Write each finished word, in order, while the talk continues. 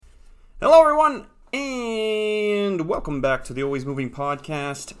Hello, everyone, and welcome back to the Always Moving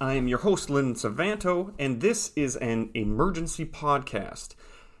Podcast. I am your host, Lynn Savanto, and this is an emergency podcast.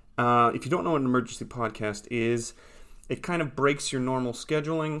 If you don't know what an emergency podcast is, it kind of breaks your normal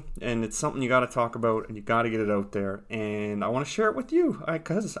scheduling, and it's something you got to talk about, and you got to get it out there. And I want to share it with you,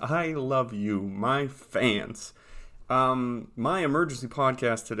 because I love you, my fans. My emergency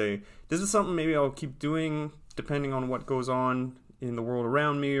podcast today, this is something maybe I'll keep doing, depending on what goes on in the world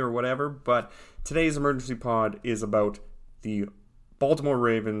around me or whatever, but today's emergency pod is about the Baltimore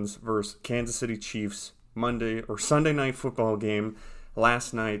Ravens versus Kansas City Chiefs Monday or Sunday night football game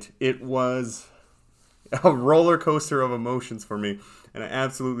last night. It was a roller coaster of emotions for me, and I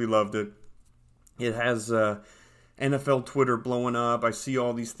absolutely loved it. It has NFL Twitter blowing up. I see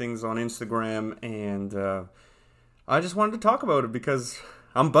all these things on Instagram, and I just wanted to talk about it because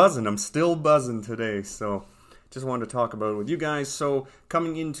I'm buzzing. I'm still buzzing today, so just wanted to talk about it with you guys. So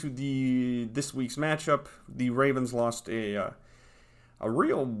coming into this week's matchup, the Ravens lost a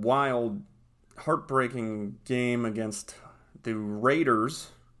real wild, heartbreaking game against the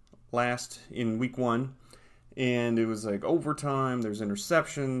Raiders last in week 1. And it was like overtime, there's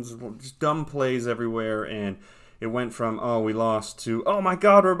interceptions, just dumb plays everywhere. And it went from, oh, we lost, to, oh my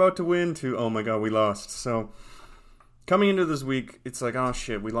God, we're about to win, to, oh my God, we lost. So coming into this week, it's like, oh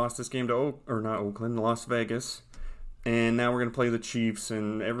shit, we lost this game to Las Vegas, and now we're going to play the Chiefs.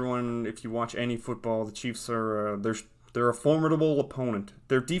 And everyone, if you watch any football, the Chiefs are they're a formidable opponent.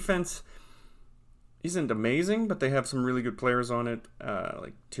 Their defense isn't amazing, but they have some really good players on it,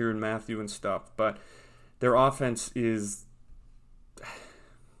 like Tyrann Mathieu and stuff. But their offense it's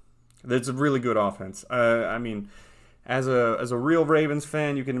a really good offense. I mean, As a real Ravens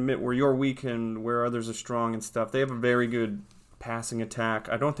fan, you can admit where you're weak and where others are strong and stuff. They have a very good passing attack.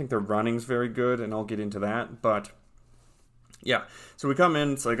 I don't think their running's very good, and I'll get into that. But yeah, so we come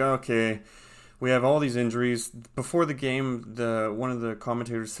in. It's like, okay, we have all these injuries. Before the game, one of the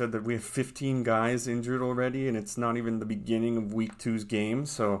commentators said that we have 15 guys injured already, and it's not even the beginning of Week 2's game.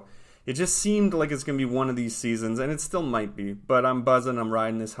 So it just seemed like it's going to be one of these seasons, and it still might be. But I'm buzzing. I'm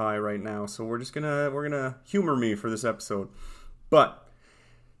riding this high right now. So we're gonna humor me for this episode. But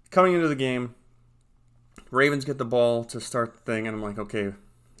coming into the game, Ravens get the ball to start the thing, and I'm like, okay,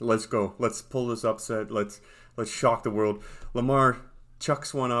 let's go. Let's pull this upset. Let's shock the world. Lamar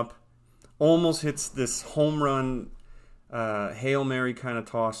chucks one up, almost hits this home run, Hail Mary kind of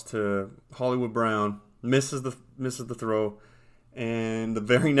toss to Hollywood Brown. Misses the throw. And the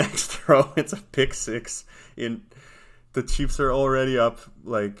very next throw, it's a pick six. The Chiefs are already up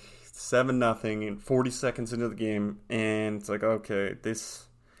like 7-0 in 40 seconds into the game. And it's like, okay, this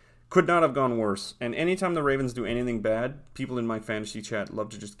could not have gone worse. And anytime the Ravens do anything bad, people in my fantasy chat love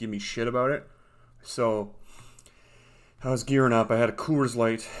to just give me shit about it. So I was gearing up. I had a Coors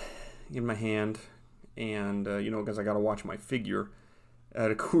Light in my hand. And, because I got to watch my figure. I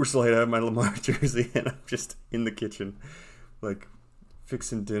had a Coors Light. I have my Lamar jersey, and I'm just in the kitchen, like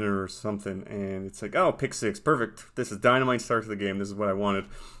fixing dinner or something, and it's like, oh, pick six, perfect. This is dynamite start to the game. This is what I wanted.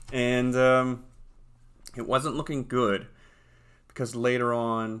 And it wasn't looking good, because later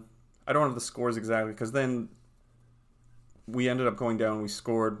on, I don't have the scores exactly, because then we ended up going down. We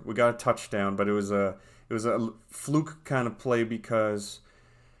scored. We got a touchdown, but it was a fluke kind of play because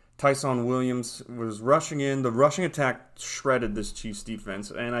Tyson Williams was rushing in. The rushing attack shredded this Chiefs defense,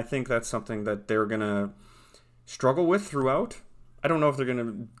 and I think that's something that they're gonna struggle with throughout. I don't know if they're going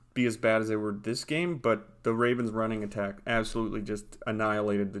to be as bad as they were this game, but the Ravens' running attack absolutely just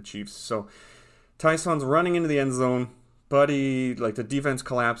annihilated the Chiefs. So Tyson's running into the end zone. Buddy, like the defense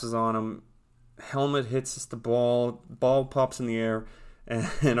collapses on him. Helmet hits the ball. Ball pops in the air.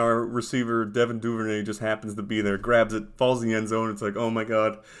 And our receiver, Devin Duvernay, just happens to be there. Grabs it, falls in the end zone. It's like, oh my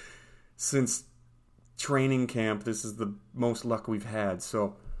God. Since training camp, this is the most luck we've had.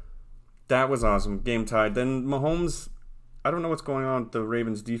 So that was awesome. Game tied. Then Mahomes, I don't know what's going on with the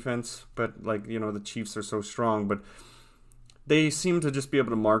Ravens defense, but the Chiefs are so strong, but they seem to just be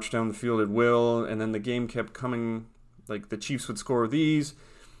able to march down the field at will, and then the game kept coming. Like the Chiefs would score these,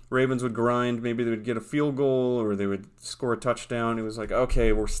 Ravens would grind, maybe they would get a field goal or they would score a touchdown. It was like,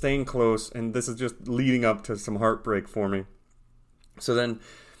 okay, we're staying close, and this is just leading up to some heartbreak for me. So then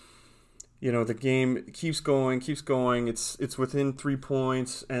the game keeps going. It's within 3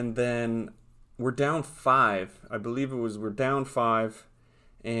 points, and then we're down 5. I believe we're down 5,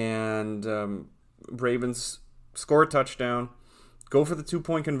 and Ravens score a touchdown, go for the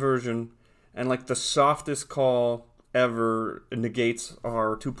 2-point conversion, and like the softest call ever negates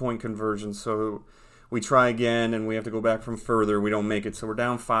our 2-point conversion. So We try again, and we have to go back from further. We don't make it, so we're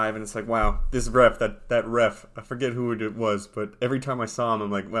down 5, and it's like, wow, this ref, that ref, I forget who it was, but every time I saw him,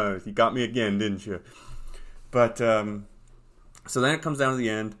 I'm like, well, you got me again, didn't you? But, so then it comes down to the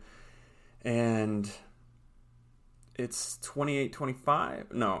end, and it's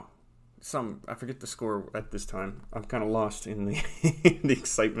 28-25. No, I forget the score at this time. I'm kind of lost in the in the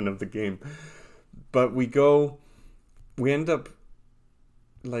excitement of the game. But we end up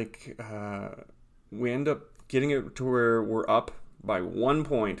getting it to where we're up by 1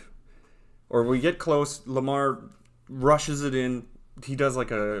 point, or we get close. Lamar rushes it in. He does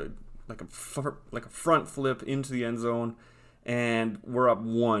like a front flip into the end zone, and we're up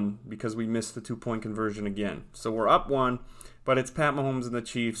 1 because we missed the 2-point conversion again. So we're up 1, but it's Pat Mahomes and the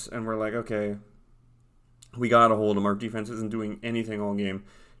Chiefs, and we're like, okay, we gotta hold them. Our defense isn't doing anything all game.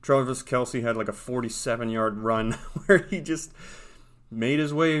 Travis Kelce had like a 47-yard run where he just made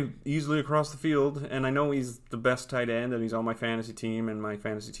his way easily across the field, and I know he's the best tight end, and he's on my fantasy team, and my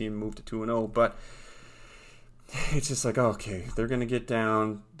fantasy team moved to 2-0, but it's just like, okay, they're going to get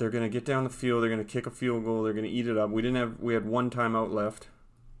down the field, they're going to kick a field goal, they're going to eat it up. We had 1 timeout left.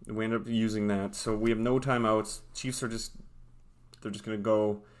 We ended up using that, so we have no timeouts. Chiefs they're just going to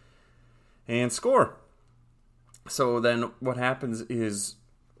go and score. So then what happens is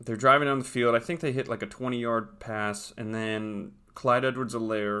they're driving down the field. I think they hit like a 20-yard pass, and then Clyde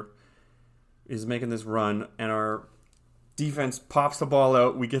Edwards-Helaire is making this run, and our defense pops the ball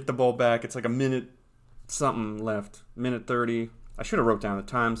out. We get the ball back. It's like a minute something left, minute 30. I should have wrote down the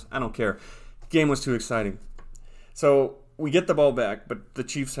times. I don't care. The game was too exciting. So we get the ball back, but the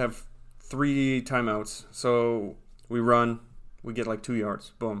Chiefs have 3 timeouts. So we run. We get like 2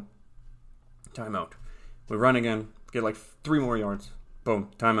 yards. Boom. Timeout. We run again. Get like 3 more yards.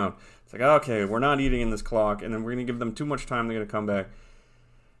 Boom. Timeout. It's like, okay, we're not eating in this clock, and then we're going to give them too much time. They're going to come back.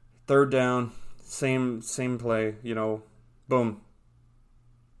 3rd down. Same play. Boom.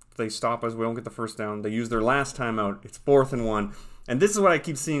 They stop us. We don't get the first down. They use their last timeout. It's 4th and 1. And this is what I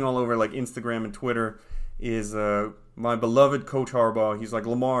keep seeing all over like Instagram and Twitter is my beloved Coach Harbaugh. He's like,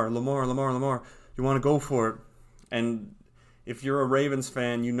 Lamar. You want to go for it. And if you're a Ravens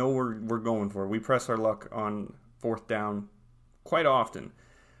fan, you know we're going for it. We press our luck on 4th down quite often.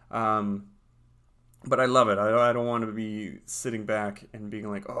 But I love it. I don't want to be sitting back and being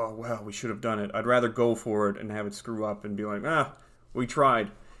like, oh, well, we should have done it. I'd rather go for it and have it screw up and be like, we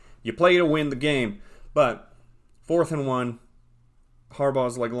tried. You play to win the game. But 4th and 1,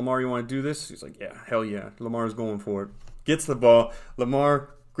 Harbaugh's like, Lamar, you want to do this? He's like, yeah, hell yeah. Lamar's going for it. Gets the ball.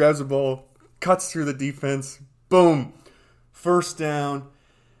 Lamar grabs the ball, cuts through the defense. Boom. 1st down.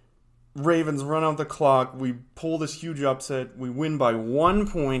 Ravens run out the clock. We pull this huge upset. We win by 1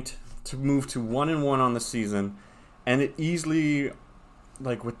 point to move to 1-1 on the season. And it easily,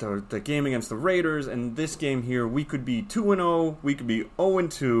 like with the game against the Raiders and this game here, we could be 2-0, we could be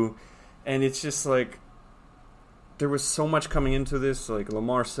 0-2, and it's just like there was so much coming into this. Like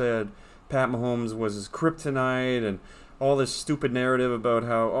Lamar said, Pat Mahomes was his kryptonite, and all this stupid narrative about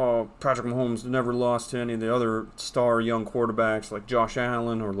how, Patrick Mahomes never lost to any of the other star young quarterbacks like Josh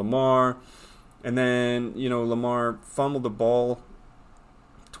Allen or Lamar. And then, Lamar fumbled the ball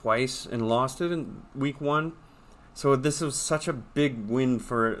twice and lost it in week 1. So this was such a big win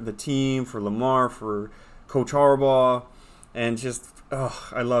for the team, for Lamar, for Coach Harbaugh, and just,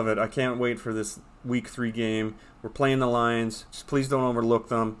 I love it. I can't wait for this week 3 game. We're playing the Lions. Just please don't overlook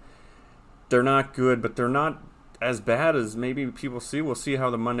them. They're not good, but they're not as bad as maybe people see. We'll see how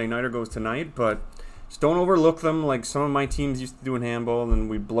the Monday Nighter goes tonight, but just don't overlook them like some of my teams used to do in handball, and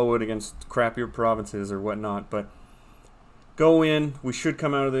we blow it against crappier provinces or whatnot. But go in. We should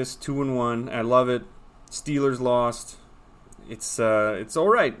come out of this 2-1. I love it. Steelers lost. It's all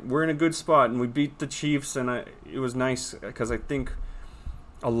right. We're in a good spot, and we beat the Chiefs, and it was nice because I think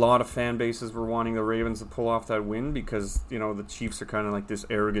a lot of fan bases were wanting the Ravens to pull off that win because, the Chiefs are kind of like this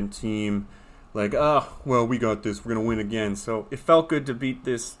arrogant team, like, well, we got this. We're going to win again. So it felt good to beat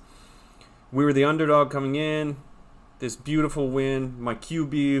this. We were the underdog coming in. This beautiful win. My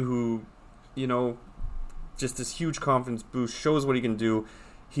QB who, just this huge confidence boost, shows what he can do.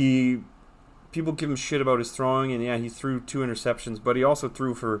 People give him shit about his throwing, and yeah, he threw 2 interceptions, but he also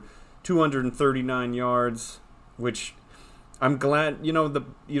threw for 239 yards, which I'm glad, you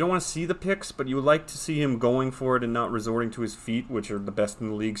don't want to see the picks, but you would like to see him going for it and not resorting to his feet, which are the best in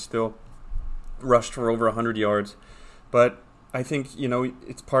the league still. Rushed for over 100 yards. But I think,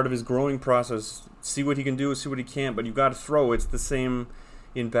 it's part of his growing process. See what he can do, see what he can't, but you've got to throw. It's the same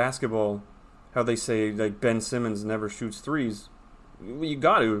in basketball, how they say, like, Ben Simmons never shoots threes. you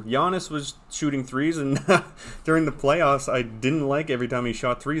got to. Giannis was shooting threes, and during the playoffs, I didn't like every time he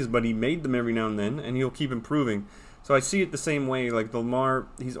shot threes, but he made them every now and then, and he'll keep improving. So I see it the same way. Like, Lamar,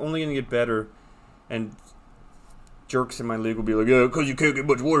 he's only going to get better, and jerks in my league will be like, yeah, because you can't get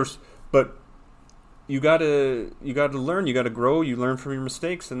much worse. But you gotta learn, you gotta grow, you learn from your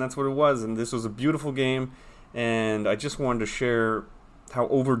mistakes, and that's what it was. And this was a beautiful game, and I just wanted to share how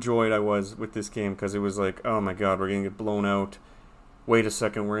overjoyed I was with this game, because it was like, oh my god, we're gonna get blown out. Wait a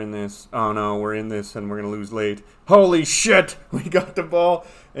second, we're in this. Oh no, we're in this, and we're gonna lose late. Holy shit, we got the ball,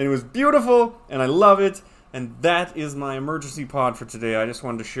 and it was beautiful, and I love it. And that is my emergency pod for today. I just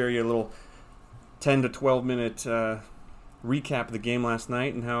wanted to share you a little 10 to 12 minute recap of the game last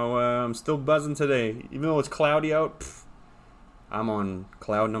night, and how I'm still buzzing today. Even though it's cloudy out, I'm on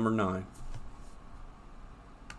cloud number 9.